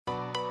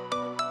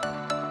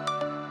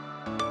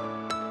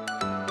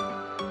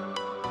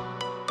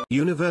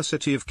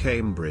University of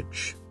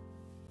Cambridge.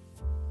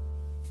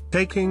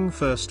 Taking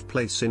first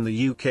place in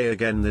the UK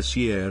again this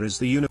year is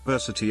the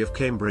University of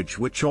Cambridge,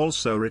 which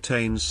also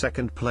retains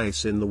second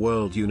place in the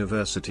World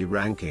University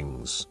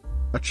Rankings.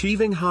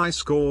 Achieving high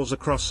scores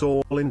across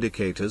all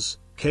indicators,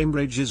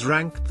 Cambridge is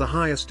ranked the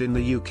highest in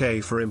the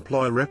UK for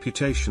employer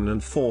reputation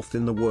and fourth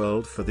in the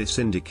world for this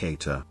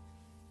indicator.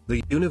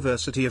 The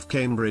University of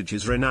Cambridge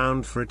is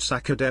renowned for its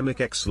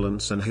academic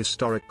excellence and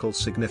historical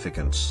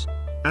significance.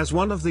 As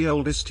one of the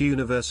oldest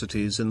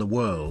universities in the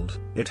world,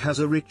 it has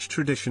a rich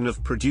tradition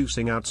of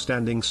producing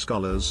outstanding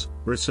scholars,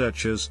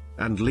 researchers,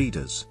 and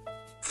leaders.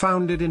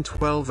 Founded in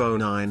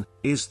 1209,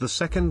 is the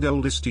second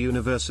oldest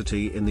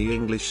university in the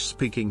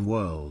English-speaking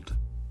world.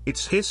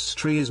 Its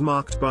history is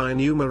marked by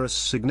numerous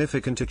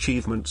significant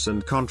achievements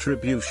and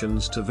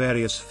contributions to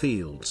various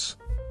fields.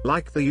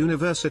 Like the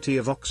University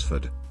of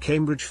Oxford,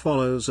 Cambridge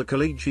follows a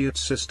collegiate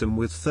system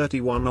with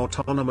 31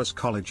 autonomous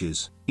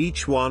colleges,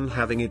 each one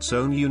having its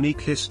own unique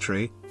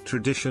history,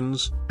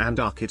 traditions, and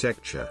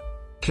architecture.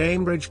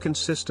 Cambridge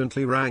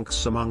consistently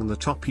ranks among the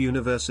top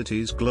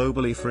universities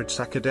globally for its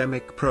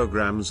academic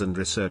programs and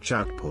research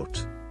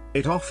output.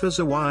 It offers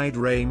a wide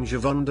range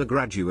of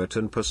undergraduate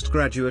and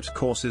postgraduate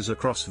courses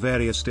across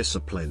various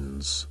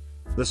disciplines.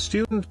 The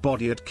student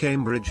body at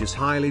Cambridge is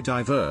highly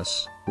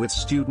diverse, with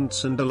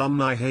students and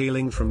alumni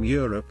hailing from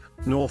Europe,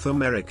 North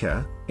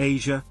America,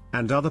 Asia,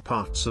 and other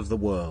parts of the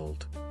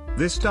world.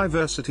 This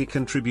diversity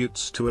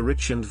contributes to a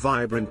rich and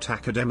vibrant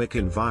academic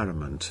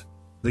environment.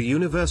 The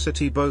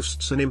university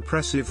boasts an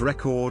impressive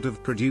record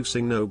of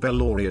producing Nobel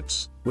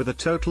laureates, with a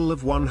total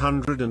of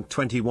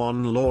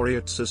 121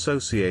 laureates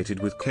associated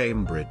with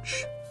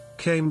Cambridge.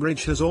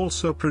 Cambridge has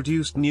also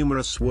produced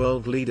numerous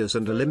world leaders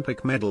and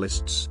Olympic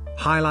medalists,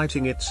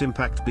 highlighting its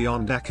impact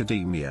beyond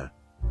academia.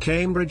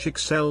 Cambridge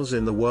excels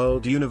in the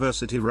World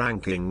University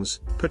Rankings,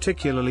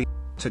 particularly in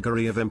the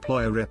category of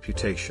employer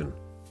reputation.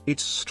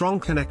 Its strong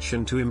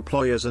connection to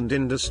employers and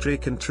industry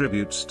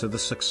contributes to the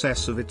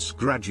success of its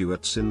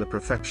graduates in the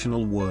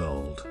professional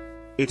world.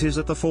 It is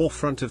at the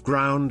forefront of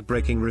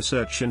groundbreaking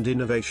research and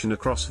innovation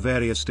across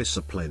various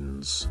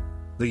disciplines.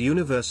 The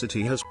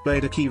university has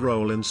played a key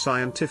role in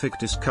scientific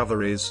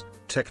discoveries,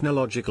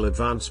 technological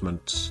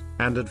advancements,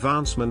 and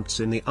advancements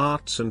in the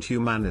arts and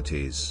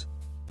humanities.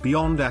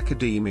 Beyond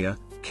academia,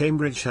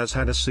 Cambridge has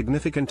had a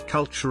significant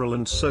cultural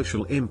and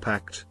social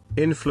impact,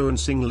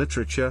 influencing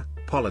literature,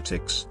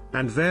 politics,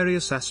 and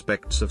various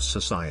aspects of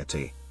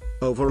society.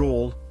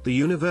 Overall, the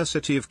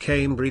University of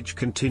Cambridge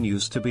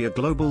continues to be a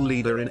global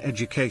leader in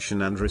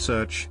education and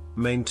research,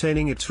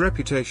 maintaining its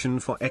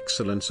reputation for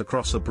excellence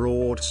across a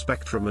broad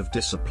spectrum of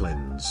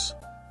disciplines.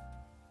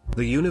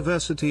 The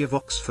University of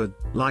Oxford,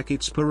 like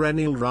its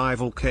perennial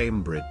rival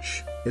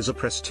Cambridge, is a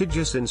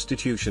prestigious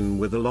institution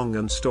with a long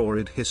and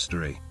storied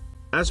history.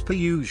 As per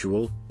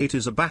usual, it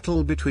is a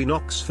battle between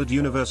Oxford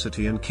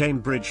University and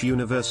Cambridge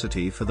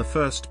University for the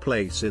first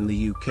place in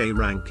the UK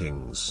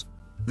rankings.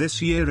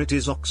 This year it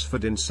is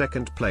Oxford in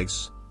second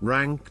place,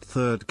 ranked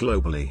third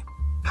globally.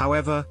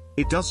 However,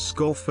 it does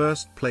score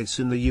first place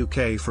in the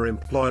UK for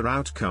employer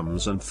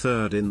outcomes and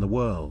third in the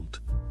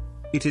world.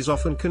 It is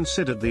often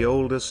considered the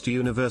oldest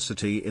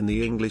university in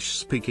the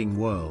English-speaking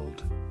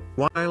world.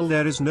 While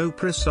there is no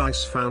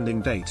precise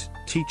founding date,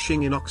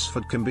 teaching in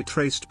Oxford can be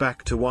traced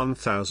back to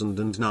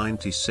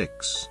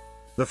 1096.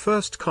 The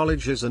first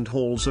colleges and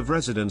halls of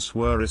residence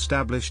were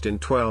established in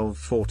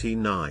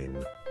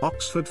 1249.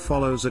 Oxford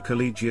follows a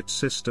collegiate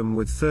system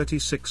with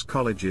 36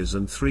 colleges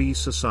and 3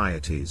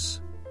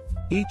 societies.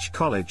 Each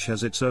college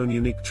has its own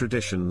unique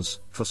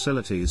traditions,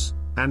 facilities,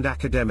 and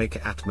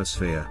academic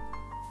atmosphere.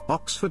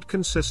 Oxford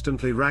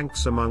consistently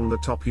ranks among the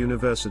top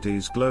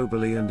universities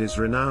globally and is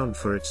renowned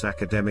for its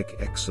academic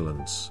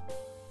excellence.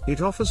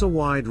 It offers a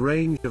wide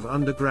range of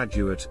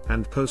undergraduate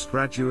and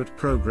postgraduate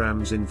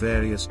programs in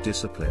various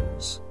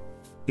disciplines.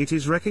 It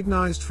is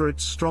recognized for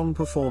its strong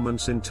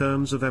performance in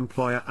terms of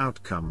employer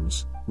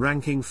outcomes,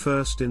 ranking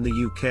first in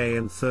the UK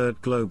and third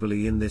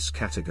globally in this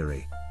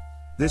category.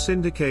 This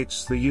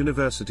indicates the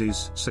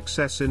university's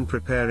success in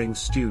preparing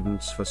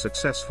students for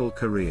successful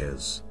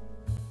careers.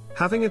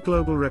 Having a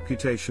global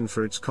reputation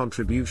for its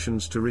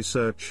contributions to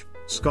research,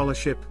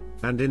 scholarship,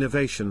 and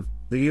innovation,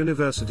 the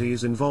university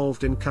is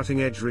involved in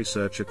cutting-edge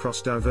research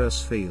across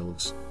diverse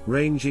fields,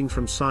 ranging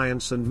from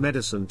science and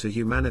medicine to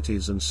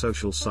humanities and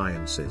social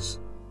sciences.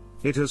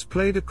 It has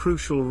played a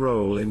crucial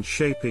role in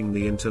shaping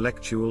the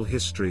intellectual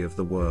history of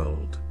the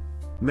world.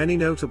 Many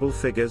notable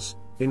figures,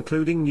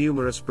 including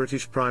numerous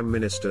British prime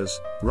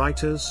ministers,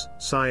 writers,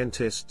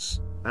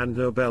 scientists, and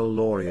Nobel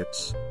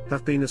laureates,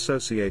 have been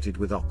associated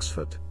with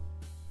Oxford.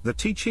 The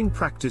teaching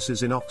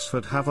practices in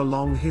Oxford have a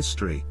long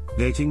history,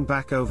 dating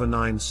back over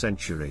 9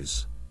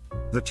 centuries.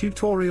 The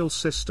tutorial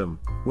system,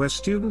 where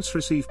students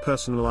receive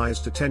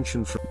personalized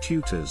attention from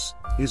tutors,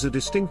 is a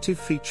distinctive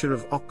feature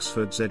of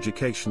Oxford's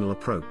educational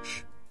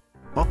approach.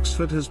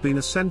 Oxford has been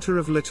a centre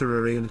of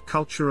literary and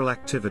cultural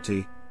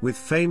activity, with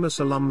famous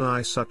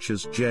alumni such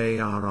as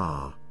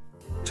J.R.R.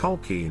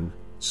 Tolkien,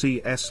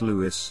 C.S.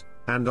 Lewis,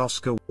 and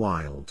Oscar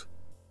Wilde.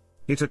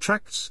 It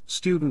attracts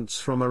students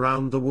from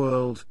around the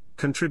world,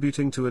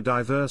 contributing to a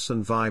diverse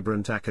and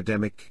vibrant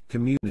academic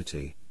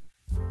community.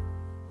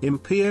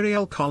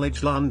 Imperial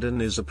College London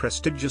is a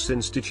prestigious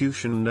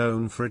institution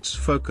known for its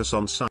focus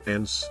on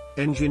science,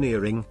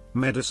 engineering,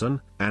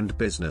 medicine, and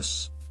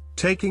business.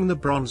 Taking the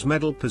bronze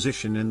medal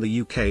position in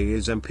the UK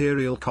is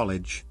Imperial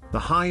College, the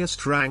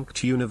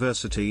highest-ranked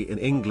university in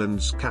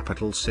England's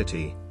capital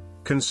city.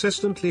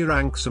 Consistently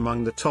ranks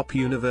among the top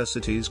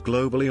universities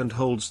globally and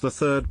holds the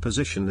third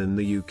position in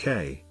the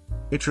UK.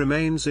 It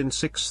remains in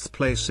sixth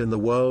place in the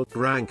world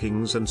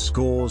rankings and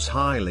scores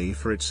highly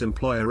for its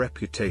employer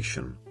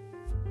reputation.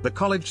 The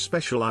college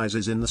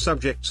specializes in the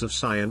subjects of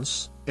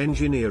science,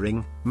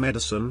 engineering,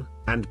 medicine,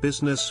 and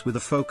business with a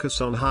focus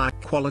on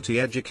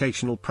high-quality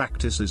educational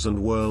practices and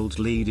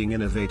world-leading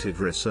innovative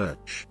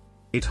research.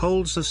 It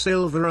holds a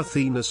Silver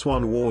Athena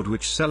Swan Award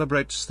which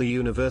celebrates the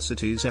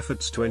university's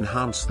efforts to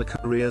enhance the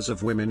careers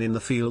of women in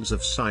the fields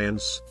of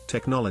science,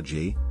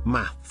 technology,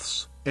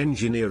 maths,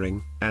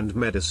 engineering, and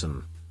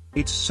medicine.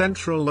 Its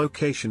central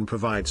location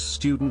provides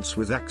students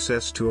with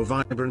access to a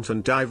vibrant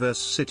and diverse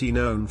city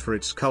known for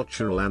its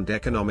cultural and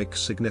economic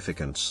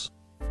significance.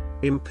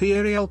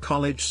 Imperial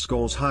College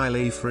scores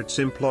highly for its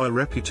employer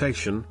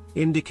reputation,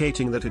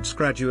 indicating that its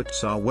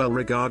graduates are well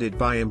regarded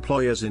by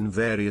employers in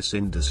various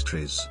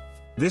industries.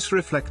 This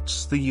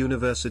reflects the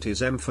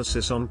university's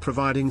emphasis on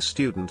providing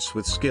students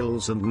with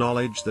skills and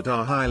knowledge that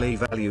are highly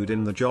valued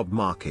in the job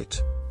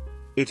market.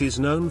 It is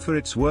known for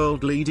its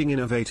world-leading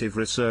innovative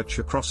research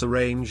across a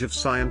range of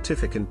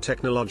scientific and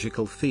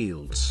technological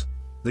fields.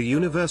 The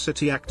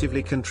university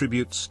actively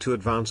contributes to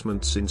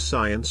advancements in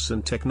science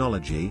and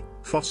technology,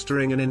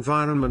 fostering an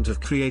environment of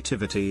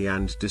creativity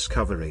and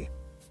discovery.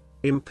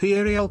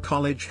 Imperial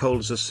College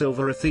holds a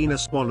Silver Athena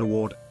Swan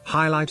Award,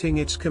 highlighting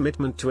its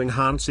commitment to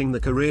enhancing the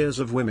careers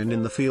of women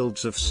in the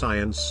fields of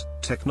science,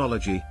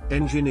 technology,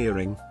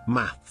 engineering,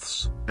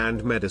 maths,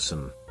 and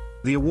medicine.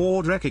 The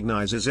award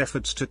recognizes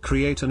efforts to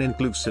create an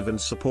inclusive and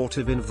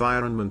supportive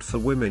environment for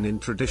women in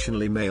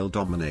traditionally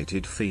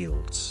male-dominated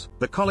fields.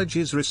 The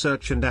college's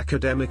research and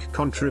academic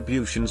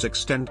contributions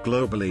extend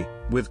globally,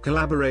 with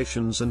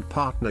collaborations and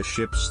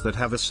partnerships that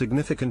have a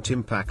significant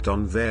impact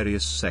on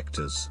various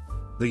sectors.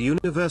 The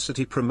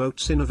university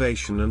promotes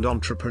innovation and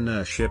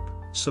entrepreneurship,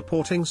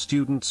 supporting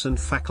students and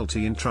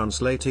faculty in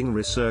translating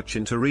research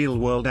into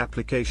real-world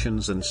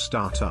applications and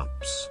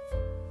startups.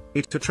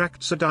 It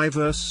attracts a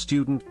diverse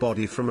student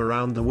body from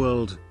around the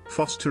world,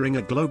 fostering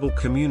a global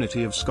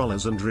community of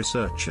scholars and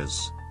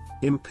researchers.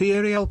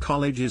 Imperial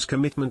College's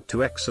commitment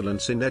to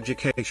excellence in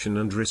education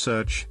and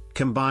research,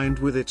 combined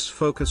with its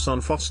focus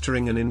on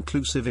fostering an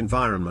inclusive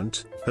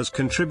environment, has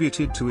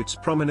contributed to its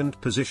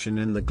prominent position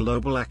in the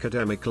global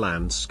academic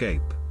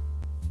landscape.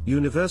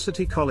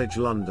 University College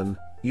London,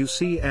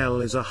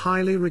 UCL, is a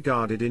highly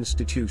regarded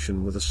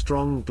institution with a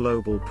strong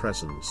global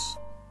presence.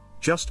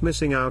 Just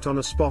missing out on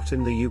a spot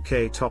in the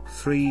UK top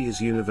 3 is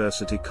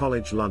University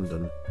College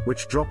London,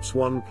 which drops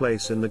one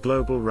place in the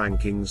global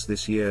rankings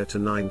this year to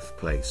 9th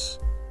place.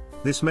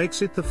 This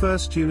makes it the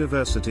first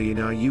university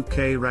in our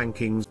UK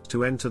rankings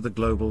to enter the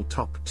global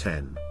top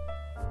 10.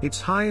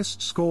 Its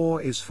highest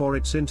score is for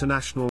its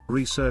international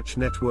research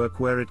network,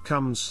 where it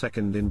comes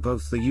second in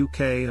both the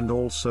UK and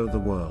also the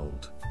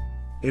world.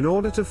 In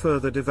order to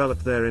further develop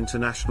their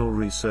international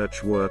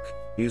research work,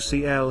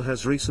 UCL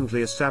has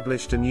recently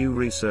established a new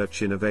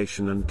Research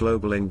Innovation and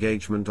Global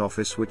Engagement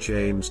Office which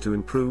aims to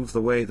improve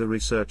the way the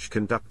research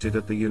conducted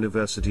at the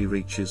university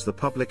reaches the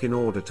public in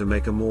order to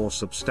make a more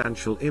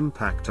substantial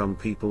impact on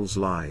people's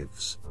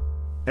lives.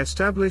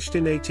 Established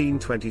in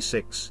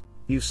 1826,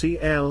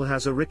 UCL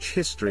has a rich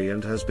history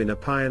and has been a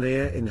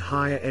pioneer in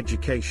higher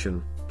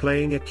education,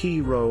 playing a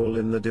key role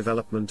in the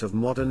development of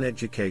modern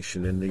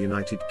education in the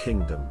United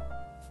Kingdom.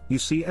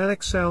 UCL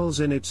excels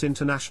in its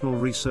international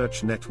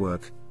research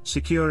network,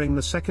 securing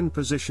the second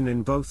position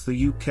in both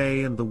the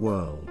UK and the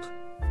world.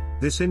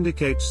 This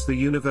indicates the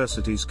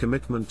university's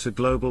commitment to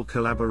global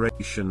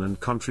collaboration and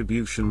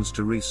contributions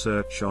to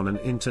research on an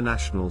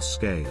international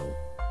scale.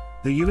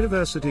 The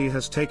university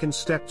has taken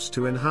steps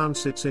to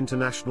enhance its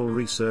international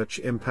research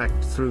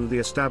impact through the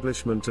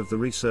establishment of the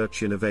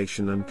Research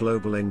Innovation and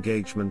Global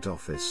Engagement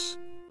Office.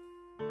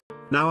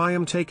 Now I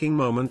am taking a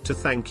moment to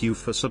thank you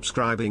for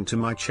subscribing to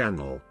my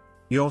channel.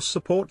 Your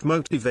support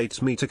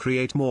motivates me to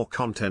create more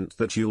content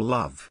that you'll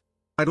love.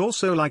 I'd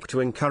also like to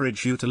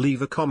encourage you to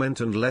leave a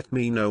comment and let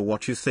me know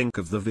what you think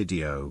of the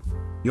video.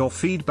 Your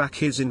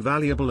feedback is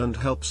invaluable and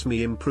helps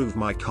me improve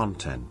my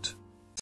content.